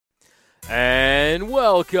And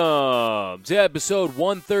welcome to episode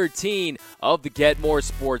 113 of the Get More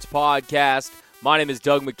Sports Podcast. My name is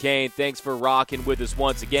Doug McCain. Thanks for rocking with us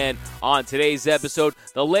once again. On today's episode,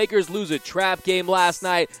 the Lakers lose a trap game last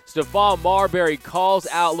night. Stephon Marbury calls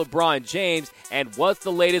out LeBron James. And what's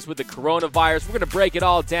the latest with the coronavirus? We're going to break it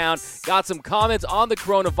all down. Got some comments on the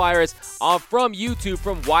coronavirus from YouTube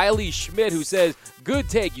from Wiley Schmidt, who says, "Good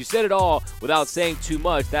take. You said it all without saying too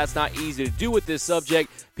much. That's not easy to do with this subject.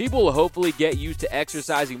 People will hopefully get used to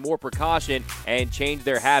exercising more precaution and change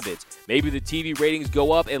their habits. Maybe the TV ratings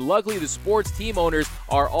go up, and luckily the sports team owners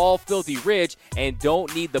are all filthy rich and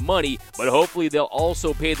don't need the money, but hopefully they'll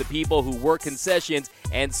also pay the people who work concessions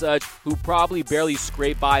and such who probably barely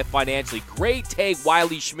scrape by financially." Great take,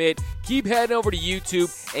 Wiley Schmidt. Keep heading over to YouTube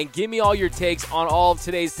and give me all your takes on all of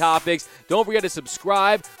today's topics. Don't forget to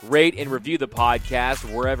subscribe, rate, and review the podcast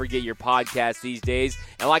wherever you get your podcasts these days.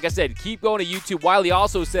 And like I said, keep going to YouTube. Wiley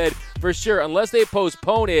also said, for sure, unless they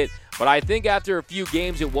postpone it, but I think after a few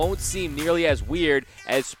games it won't seem nearly as weird,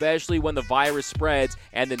 especially when the virus spreads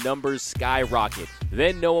and the numbers skyrocket.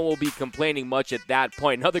 Then no one will be complaining much at that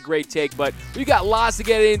point. Another great take, but we got lots to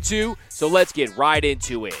get into, so let's get right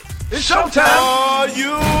into it. It's showtime! Are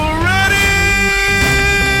you ready?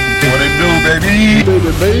 What it do,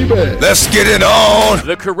 baby? Baby. Let's get it on.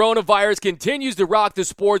 The coronavirus continues to rock the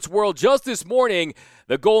sports world. Just this morning,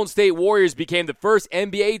 the Golden State Warriors became the first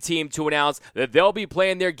NBA team to announce that they'll be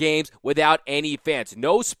playing their games without any fans.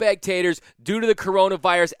 No spectators due to the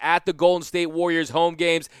coronavirus at the Golden State Warriors home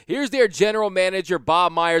games. Here's their general manager,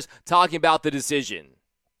 Bob Myers, talking about the decision.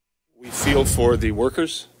 We feel for the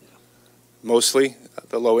workers, mostly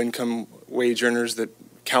the low-income wage earners that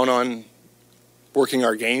count on working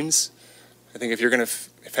our games. I think if you're going to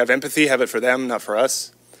have empathy, have it for them, not for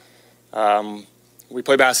us. We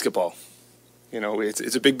play basketball. You know,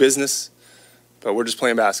 it's a big business, but we're just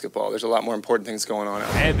playing basketball. There's a lot more important things going on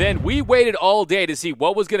out there. And then we waited all day to see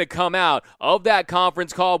what was going to come out of that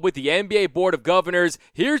conference call with the NBA Board of Governors.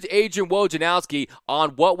 Here's Adrian Wojnarowski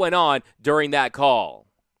on what went on during that call.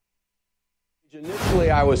 Initially,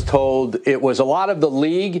 I was told it was a lot of the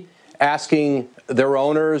league asking their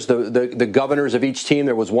owners, the governors of each team.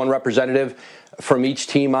 There was one representative from each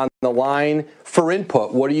team on the line for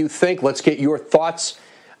input. What do you think? Let's get your thoughts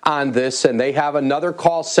on this. And they have another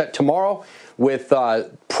call set tomorrow with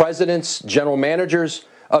presidents, general managers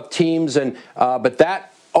of teams. But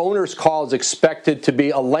that owner's call is expected to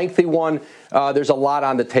be a lengthy one. There's a lot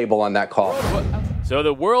on the table on that call. So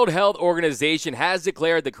the World Health Organization has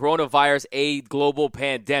declared the coronavirus a global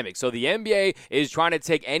pandemic. So the NBA is trying to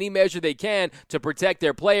take any measure they can to protect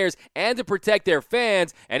their players and to protect their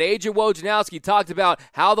fans. And Adrian Wojnarowski talked about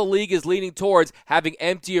how the league is leaning towards having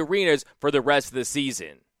empty arenas for the rest of the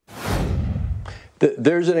season.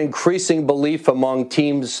 There's an increasing belief among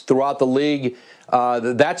teams throughout the league.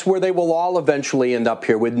 That's where they will all eventually end up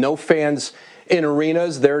here, with no fans in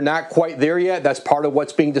arenas. They're not quite there yet. That's part of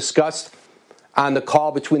what's being discussed on the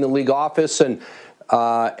call between the league office and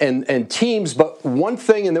teams. But one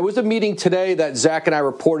thing, and there was a meeting today that Zach and I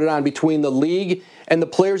reported on between the league and the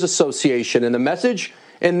Players Association, and the message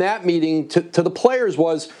in that meeting to the players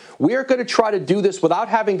was, we are going to try to do this without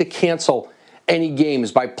having to cancel any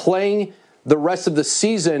games by playing the rest of the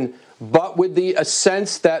season, but with a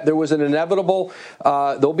sense that there was an inevitable,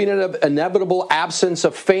 there'll be an inevitable absence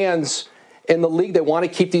of fans in the league. They want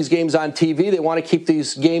to keep these games on TV. They want to keep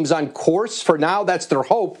these games on course. For now, that's their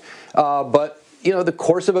hope. But, you know, the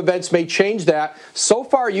course of events may change that. So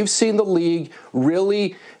far, you've seen the league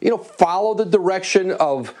really, follow the direction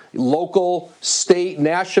of local, state,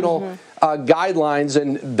 national guidelines.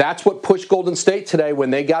 And that's what pushed Golden State today when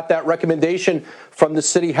they got that recommendation from the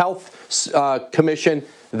City Health Commission.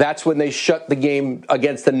 That's when they shut the game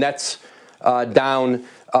against the Nets down.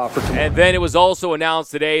 And then it was also announced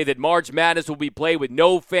today that March Madness will be played with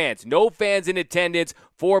no fans. No fans in attendance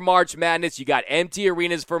for March Madness. You got empty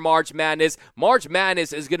arenas for March Madness. March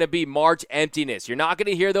Madness is going to be March emptiness. You're not going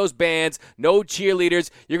to hear those bands, no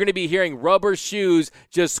cheerleaders. You're going to be hearing rubber shoes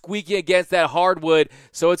just squeaking against that hardwood.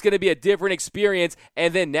 So it's going to be a different experience.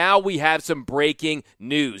 And then now we have some breaking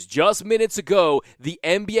news. Just minutes ago, the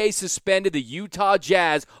NBA suspended the Utah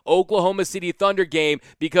Jazz Oklahoma City Thunder game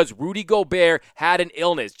because Rudy Gobert had an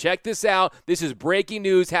illness. Check this out. This is breaking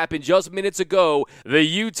news. Happened just minutes ago. The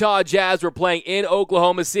Utah Jazz were playing in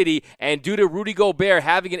Oklahoma City, and due to Rudy Gobert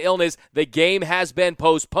having an illness, the game has been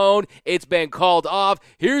postponed. It's been called off.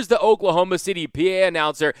 Here's the Oklahoma City PA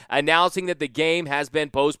announcer announcing that the game has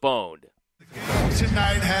been postponed. The game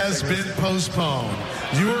tonight has been postponed.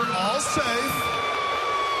 You are all safe.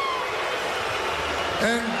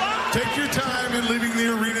 And take your time. excitement leaving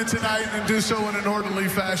the arena tonight and do so in an orderly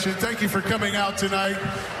fashion. Thank you for coming out tonight.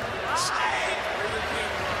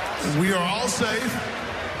 We are all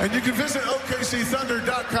safe, and you can visit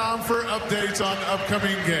OKCThunder.com for updates on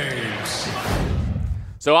upcoming games.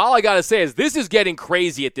 So all I got to say is this is getting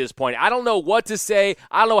crazy at this point. I don't know what to say.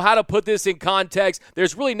 I don't know how to put this in context.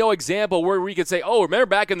 There's really no example where we could say, oh, remember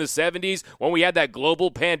back in the 70s when we had that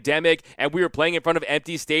global pandemic and we were playing in front of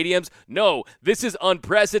empty stadiums? No, this is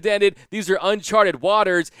unprecedented. These are uncharted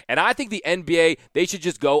waters, and I think the NBA, they should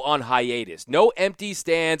just go on hiatus. No empty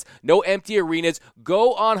stands, no empty arenas.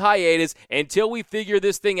 Go on hiatus until we figure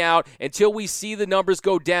this thing out, until we see the numbers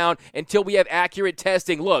go down, until we have accurate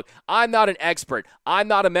testing. Look, I'm not an expert.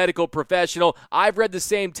 I'm not a medical professional. I've read the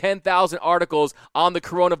same 10,000 articles on the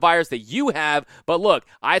coronavirus that you have, but look,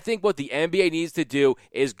 I think what the NBA needs to do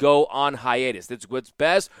is go on hiatus. That's what's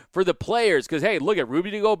best for the players, because, hey, look at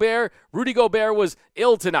Rudy Gobert. Rudy Gobert was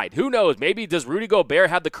ill tonight. Who knows? Maybe does Rudy Gobert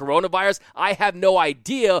have the coronavirus? I have no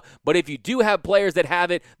idea, but if you do have players that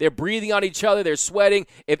have it, they're breathing on each other, they're sweating.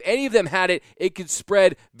 If any of them had it, it could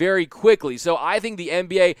spread very quickly. So I think the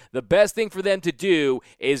NBA, the best thing for them to do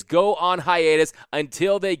is go on hiatus until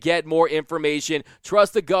they get more information.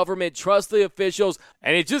 Trust the government, trust the officials.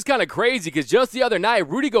 And it's just kind of crazy because just the other night,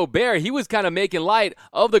 Rudy Gobert, he was kind of making light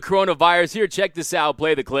of the coronavirus. Here, check this out.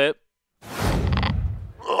 Play the clip.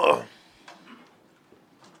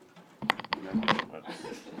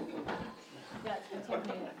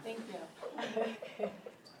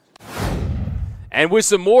 And with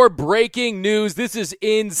some more breaking news, this is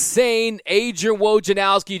insane. Adrian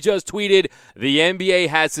Wojnarowski just tweeted, the NBA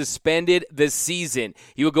has suspended the season.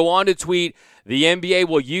 He will go on to tweet, the NBA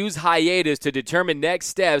will use hiatus to determine next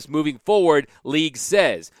steps moving forward, league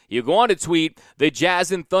says. He'll go on to tweet, the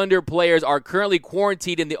Jazz and Thunder players are currently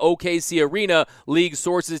quarantined in the OKC arena, league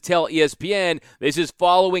sources tell ESPN. This is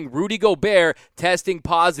following Rudy Gobert testing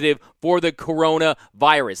positive for the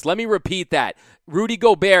coronavirus. Let me repeat that. Rudy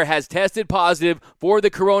Gobert has tested positive for the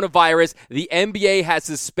coronavirus. The NBA has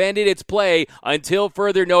suspended its play until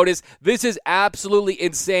further notice. This is absolutely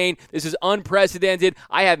insane. This is unprecedented.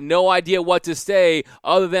 I have no idea what to say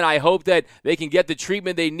other than I hope that they can get the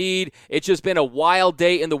treatment they need. It's just been a wild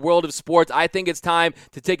day in the world of sports. I think it's time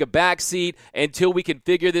to take a back seat until we can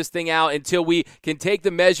figure this thing out, until we can take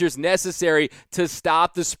the measures necessary to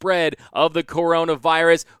stop the spread of the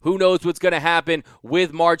coronavirus. Who knows what's going to happen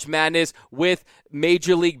with March Madness, with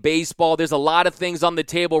Major League Baseball. There's a lot of things on the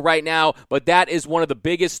table right now, but that is one of the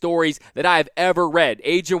biggest stories that I have ever read.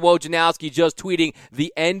 Adrian Wojnarowski just tweeting,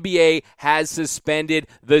 the NBA has suspended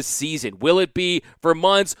the season. Will it be for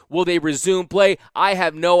months? Will they resume play? I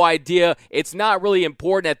have no idea. It's not really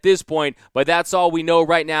important at this point, but that's all we know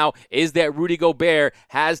right now is that Rudy Gobert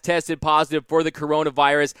has tested positive for the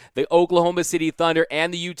coronavirus. The Oklahoma City Thunder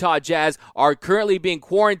and the Utah Jazz are currently being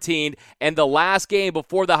quarantined, and the last game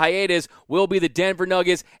before the hiatus will be the Denver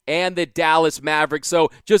Nuggets and the Dallas Mavericks. So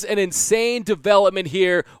just an insane development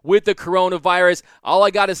here with the coronavirus. All I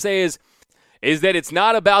got to say is that it's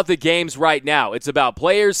not about the games right now. It's about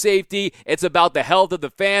player safety. It's about the health of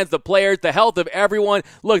the fans, the players, the health of everyone.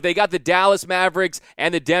 Look, they got the Dallas Mavericks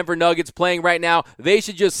and the Denver Nuggets playing right now. They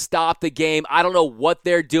should just stop the game. I don't know what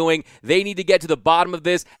they're doing. They need to get to the bottom of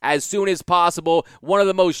this as soon as possible. One of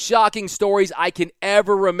the most shocking stories I can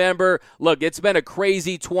ever remember. Look, it's been a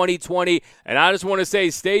crazy 2020, and I just want to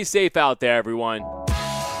say stay safe out there, everyone.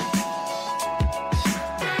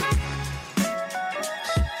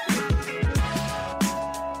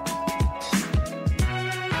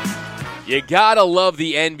 You gotta love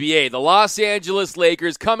the NBA. The Los Angeles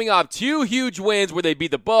Lakers coming off two huge wins where they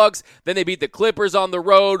beat the Bucks, then they beat the Clippers on the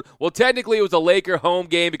road. Well, technically it was a Laker home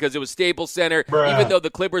game because it was Staples Center. Even though the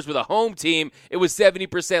Clippers were the home team, it was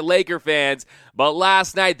 70% Laker fans. But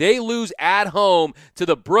last night they lose at home to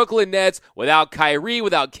the Brooklyn Nets without Kyrie,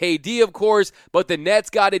 without KD, of course. But the Nets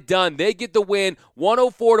got it done. They get the win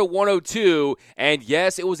 104-102. And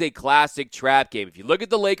yes, it was a classic trap game. If you look at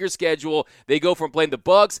the Lakers schedule, they go from playing the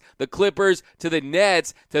Bucks, the Clippers, to the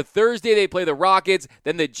Nets, to Thursday they play the Rockets,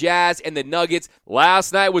 then the Jazz and the Nuggets.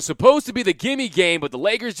 Last night was supposed to be the gimme game, but the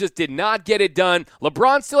Lakers just did not get it done.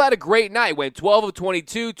 LeBron still had a great night, went 12 of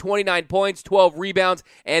 22, 29 points, 12 rebounds,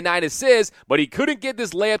 and 9 assists, but he couldn't get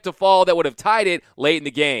this layup to fall that would have tied it late in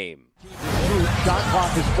the game. Shot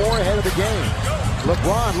clock is 4 ahead of the game.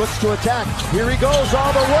 LeBron looks to attack. Here he goes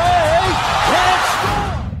all the way. Can't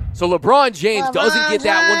score! So LeBron James doesn't get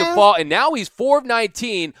that one to fall, and now he's 4 of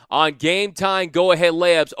 19 on game-time go-ahead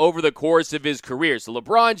layups over the course of his career. So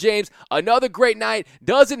LeBron James, another great night,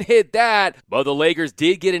 doesn't hit that, but the Lakers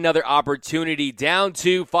did get another opportunity. Down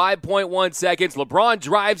to 5.1 seconds. LeBron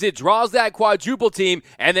drives it, draws that quadruple team,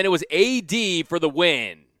 and then it was AD for the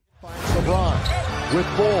win. LeBron with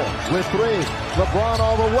 4, with 3. LeBron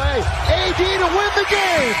all the way. AD to win the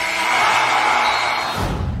game.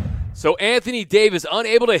 So Anthony Davis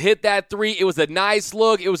unable to hit that three. It was a nice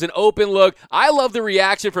look. It was an open look. I love the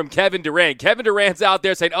reaction from Kevin Durant. Kevin Durant's out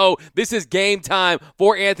there saying, oh, this is game time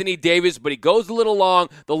for Anthony Davis, but he goes a little long.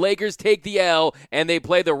 The Lakers take the L, and they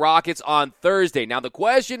play the Rockets on Thursday. Now, the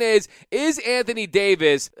question is Anthony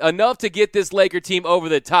Davis enough to get this Laker team over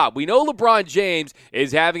the top? We know LeBron James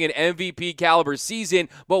is having an MVP caliber season,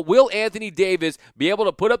 but will Anthony Davis be able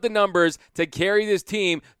to put up the numbers to carry this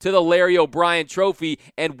team to the Larry O'Brien Trophy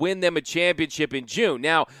and win them a championship in June?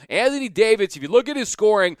 Now, Anthony Davis, if you look at his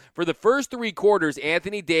scoring for the first 3 quarters,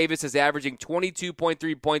 Anthony Davis is averaging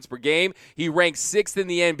 22.3 points per game. He ranks 6th in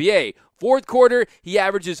the NBA. Fourth quarter, he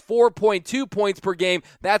averages 4.2 points per game.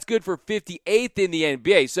 That's good for 58th in the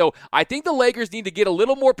NBA. So I think the Lakers need to get a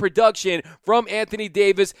little more production from Anthony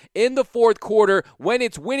Davis in the fourth quarter when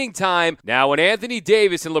it's winning time. Now, when Anthony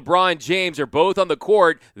Davis and LeBron James are both on the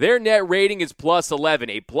court, their net rating is plus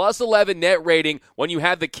 11. A plus 11 net rating when you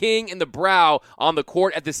have the king and the brow on the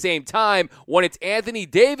court at the same time. When it's Anthony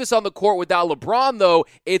Davis on the court without LeBron, though,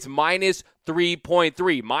 it's minus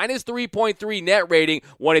 3.3. Minus 3.3 net rating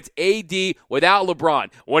when it's AD without LeBron.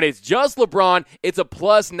 When it's just LeBron, it's a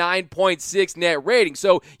plus 9.6 net rating.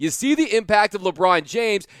 So you see the impact of LeBron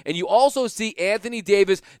James, and you also see Anthony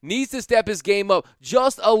Davis needs to step his game up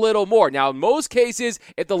just a little more. Now, in most cases,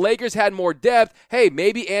 if the Lakers had more depth, hey,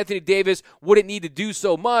 maybe Anthony Davis wouldn't need to do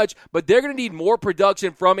so much, but they're going to need more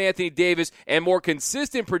production from Anthony Davis and more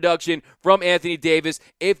consistent production from Anthony Davis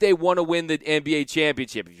if they want to win the NBA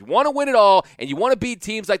championship. If you want to win it all, and you want to beat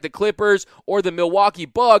teams like the Clippers or the Milwaukee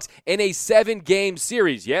Bucks in a 7-game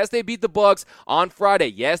series. Yes, they beat the Bucks on Friday.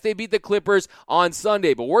 Yes, they beat the Clippers on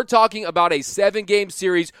Sunday. But we're talking about a 7-game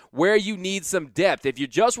series where you need some depth. If you're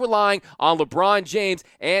just relying on LeBron James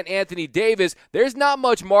and Anthony Davis, there's not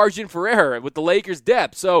much margin for error with the Lakers'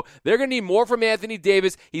 depth. So they're going to need more from Anthony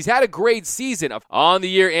Davis. He's had a great season. On the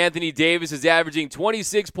year, Anthony Davis is averaging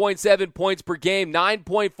 26.7 points per game,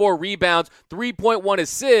 9.4 rebounds, 3.1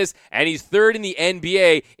 assists, and he's third in the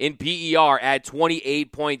NBA in PER at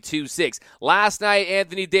 28.26. Last night,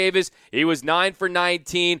 Anthony Davis, he was 9 for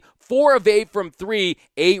 19, 4 of 8 from 3,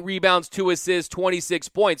 8 rebounds, 2 assists, 26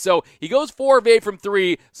 points. So he goes 4 of 8 from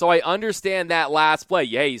 3, so I understand that last play.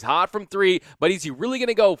 Yeah, he's hot from 3, but is he really going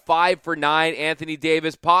to go 5 for 9, Anthony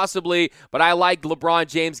Davis? Possibly, but I like LeBron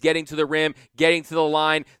James getting to the rim, getting to the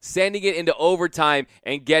line, sending it into overtime,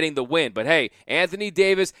 and getting the win. But hey, Anthony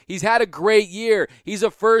Davis, he's had a great year. He's a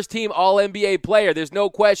first-team All-NBA player. There's no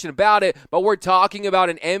question about it, but we're talking about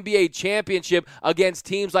an NBA championship against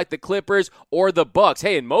teams like the Clippers or the Bucks.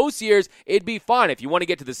 Hey, in most years, it'd be fine if you want to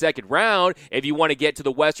get to the second round, if you want to get to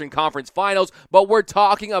the Western Conference Finals, but we're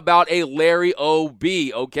talking about a Larry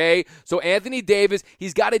O.B., okay? So Anthony Davis,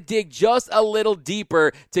 he's got to dig just a little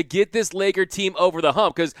deeper to get this Laker team over the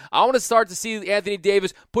hump, because I want to start to see Anthony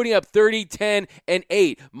Davis putting up 30, 10, and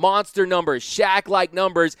 8. Monster numbers, Shaq-like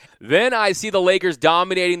numbers. Then I see the Lakers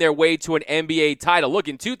dominating their way to an NBA title. Look,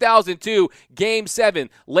 in 2002, Game 7,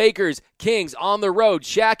 Lakers, Kings on the road,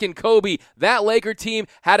 Shaq and Kobe, that Laker team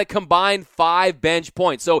had a combined 5 bench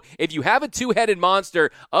points. So if you have a two-headed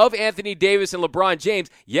monster of Anthony Davis and LeBron James,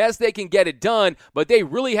 yes, they can get it done, but they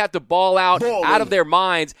really have to ball out of their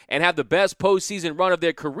minds and have the best postseason run of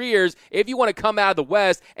their careers if you want to come out of the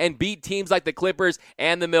West and beat teams like the Clippers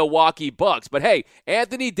and the Milwaukee Bucks. But hey,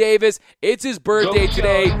 Anthony Davis, it's his birthday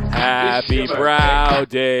today. Happy Brow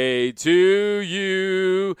Day to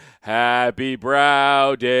you. Happy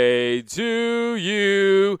Brow Day to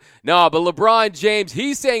you. No, but LeBron James,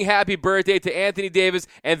 he's saying happy birthday to Anthony Davis,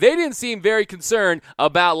 and they didn't seem very concerned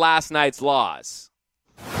about last night's loss.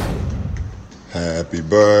 Happy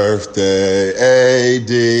birthday,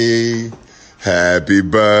 AD. Happy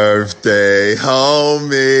birthday,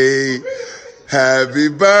 homie. Happy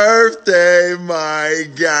birthday, my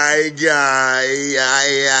guy.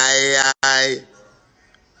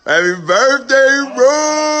 Happy birthday,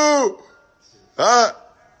 bro.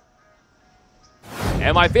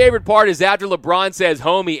 And my favorite part is after LeBron says,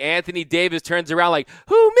 homie, Anthony Davis turns around like,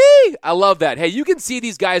 who, me? I love that. Hey, you can see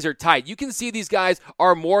these guys are tight. You can see these guys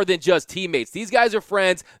are more than just teammates. These guys are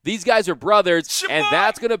friends. These guys are brothers. And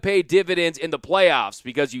that's going to pay dividends in the playoffs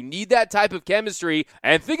because you need that type of chemistry.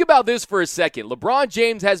 And think about this for a second. LeBron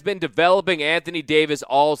James has been developing Anthony Davis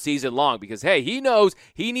all season long because, hey, he knows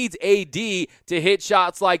he needs AD to hit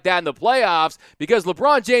shots like that in the playoffs because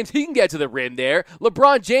LeBron James, he can get to the rim there.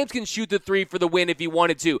 LeBron James can shoot the three for the win if he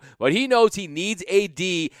wanted to, but he knows he needs AD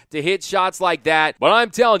to hit shots like that. But I'm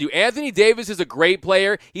telling you, Anthony Davis is a great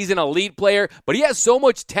player. He's an elite player, but he has so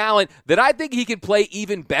much talent that I think he can play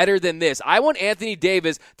even better than this. I want Anthony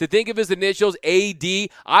Davis to think of his initials AD.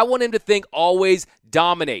 I want him to think always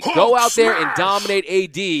dominate. Go out there and dominate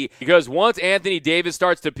AD because once Anthony Davis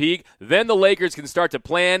starts to peak, then the Lakers can start to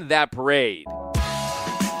plan that parade.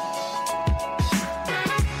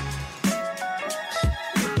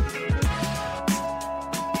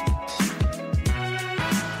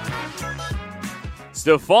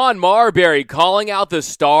 Stephon Marbury calling out the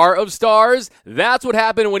star of stars. That's what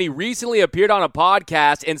happened when he recently appeared on a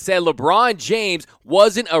podcast and said LeBron James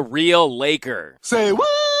wasn't a real Laker. Say what?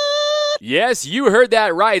 Yes, you heard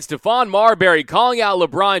that right. Stephon Marbury calling out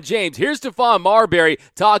LeBron James. Here's Stephon Marbury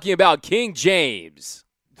talking about King James.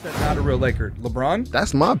 Not a real Laker. LeBron?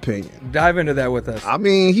 That's my opinion. Dive into that with us. I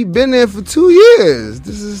mean, he been there for 2 years.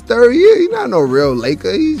 This is his third year. He's not no real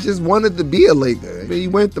Laker. He just wanted to be a Laker. He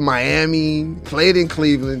went to Miami, played in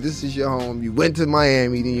Cleveland. This is your home. You went to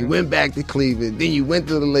Miami, then you went back to Cleveland, then you went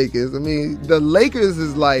to the Lakers. I mean, the Lakers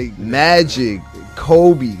is like Magic,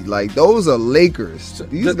 Kobe. Like, those are Lakers.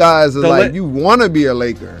 These guys are like, you want to be a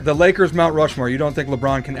Laker. The Lakers Mount Rushmore. You don't think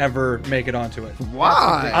LeBron can ever make it onto it?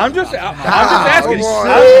 Why? I'm just asking.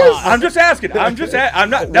 Why? I'm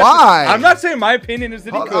not saying my opinion is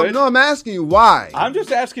that he could. No, I'm asking you why. I'm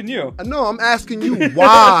just asking you. No, I'm asking you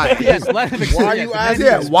why. Yes, let him explain. Why are you asking?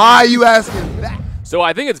 Yeah, why are you asking that? So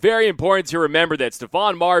I think it's very important to remember that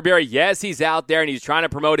Stephon Marbury, yes, he's out there and he's trying to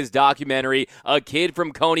promote his documentary, A Kid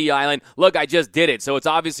from Coney Island. Look, I just did it, so it's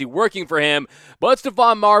obviously working for him. But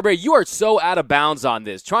Stephon Marbury, you are so out of bounds on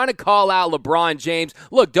this. Trying to call out LeBron James.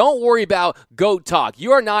 Look, don't worry about GOAT talk.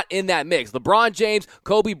 You are not in that mix. LeBron James,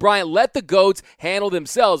 Kobe Bryant, let the GOATs handle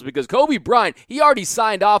themselves because Kobe Bryant, he already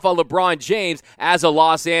signed off on LeBron James as a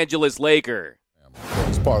Los Angeles Laker.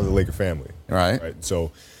 It's part of the Laker family. Right.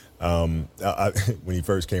 So when he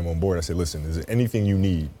first came on board, I said, listen, is there anything you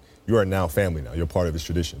need? You are now family now. You're part of this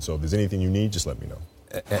tradition. So if there's anything you need, just let me know.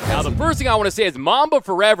 Now, the first thing I want to say is Mamba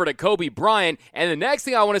forever to Kobe Bryant. And the next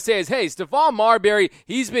thing I want to say is, hey, Stephon Marbury,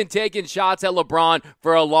 he's been taking shots at LeBron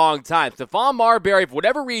for a long time. Stephon Marbury, for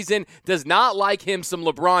whatever reason, does not like him some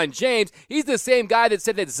LeBron James. He's the same guy that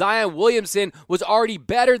said that Zion Williamson was already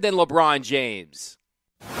better than LeBron James.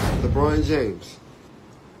 LeBron James.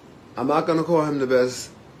 I'm not going to call him the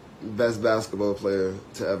best basketball player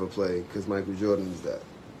to ever play because Michael Jordan is that.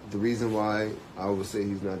 The reason why I would say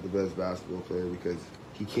he's not the best basketball player because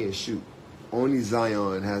he can't shoot. Only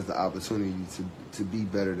Zion has the opportunity to be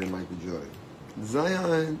better than Michael Jordan.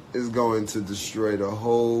 Zion is going to destroy the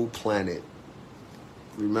whole planet.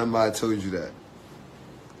 Remember I told you that.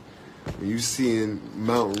 When you seeing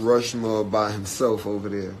Mount Rushmore by himself over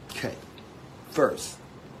there. Okay. First,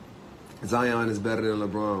 Zion is better than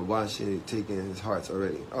LeBron. Washington taking his hearts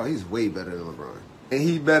already. Oh, he's way better than LeBron. And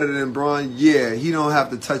he better than LeBron? Yeah, he don't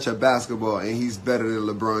have to touch a basketball, and he's better than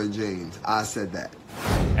LeBron James. I said that.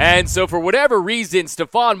 And so for whatever reason,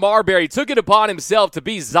 Stephon Marbury took it upon himself to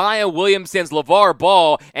be Zion Williamson's LeVar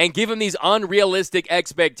Ball and give him these unrealistic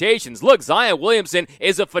expectations. Look, Zion Williamson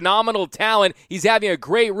is a phenomenal talent. He's having a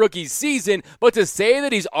great rookie season, but to say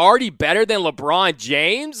that he's already better than LeBron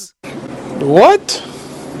James? What?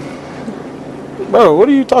 Bro, what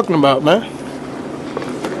are you talking about, man?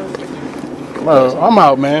 Bro, I'm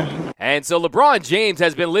out, man. And so LeBron James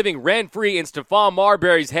has been living rent-free in Stephon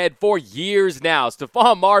Marbury's head for years now.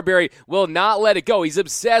 Stephon Marbury will not let it go. He's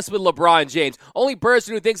obsessed with LeBron James. Only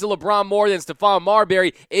person who thinks of LeBron more than Stephon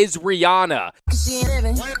Marbury is Rihanna.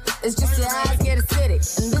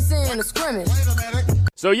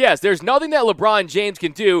 So yes, there's nothing that LeBron James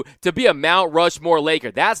can do to be a Mount Rushmore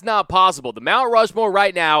Laker. That's not possible. The Mount Rushmore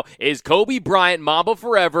right now is Kobe Bryant, Mamba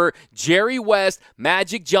Forever, Jerry West,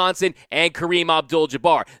 Magic Johnson, and Kareem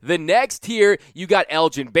Abdul-Jabbar. The next tier, you got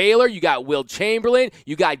Elgin Baylor, you got Wilt Chamberlain,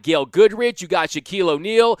 you got Gail Goodrich, you got Shaquille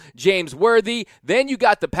O'Neal, James Worthy. Then you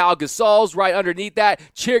got the Pau Gasols right underneath that.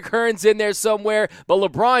 Chick Hearn's in there somewhere. But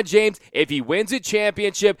LeBron James, if he wins a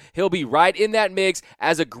championship, he'll be right in that mix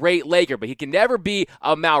as a great Laker. But he can never be a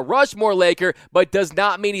a Mount Rushmore Laker, but does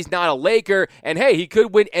not mean he's not a Laker. And hey, he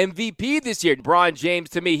could win MVP this year. LeBron James,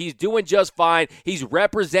 to me, he's doing just fine. He's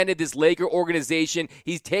represented this Laker organization.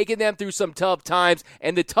 He's taken them through some tough times,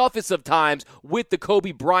 and the toughest of times with the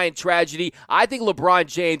Kobe Bryant tragedy. I think LeBron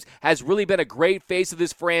James has really been a great face of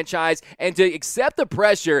this franchise, and to accept the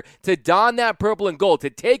pressure to don that purple and gold, to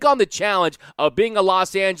take on the challenge of being a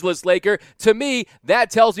Los Angeles Laker, to me,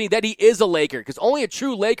 that tells me that he is a Laker, because only a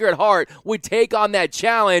true Laker at heart would take on that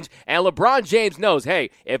challenge. And LeBron James knows, hey,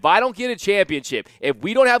 if I don't get a championship, if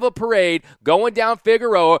we don't have a parade going down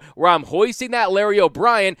Figueroa where I'm hoisting that Larry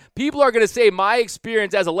O'Brien, people are going to say my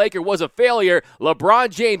experience as a Laker was a failure. LeBron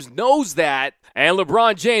James knows that. And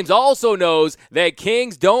LeBron James also knows that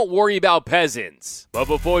kings don't worry about peasants. But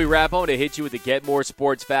before we wrap, I want to hit you with the Get More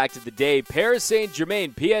Sports Fact of the day. Paris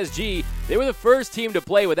Saint-Germain, PSG, they were the first team to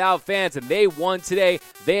play without fans, and they won today.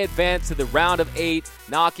 They advanced to the round of 8,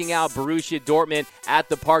 knocking out Borussia Dortmund at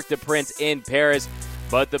the Parc des Princes in Paris.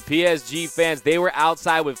 But the PSG fans, they were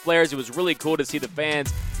outside with flares. It was really cool to see the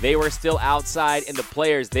fans. They were still outside, and the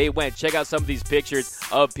players, they went. Check out some of these pictures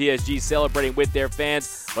of PSG celebrating with their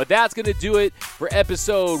fans. But that's going to do it for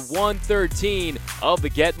episode 113 of the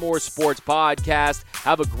Get More Sports Podcast.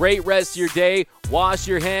 Have a great rest of your day. Wash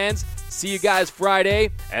your hands. See you guys Friday,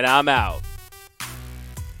 and I'm out.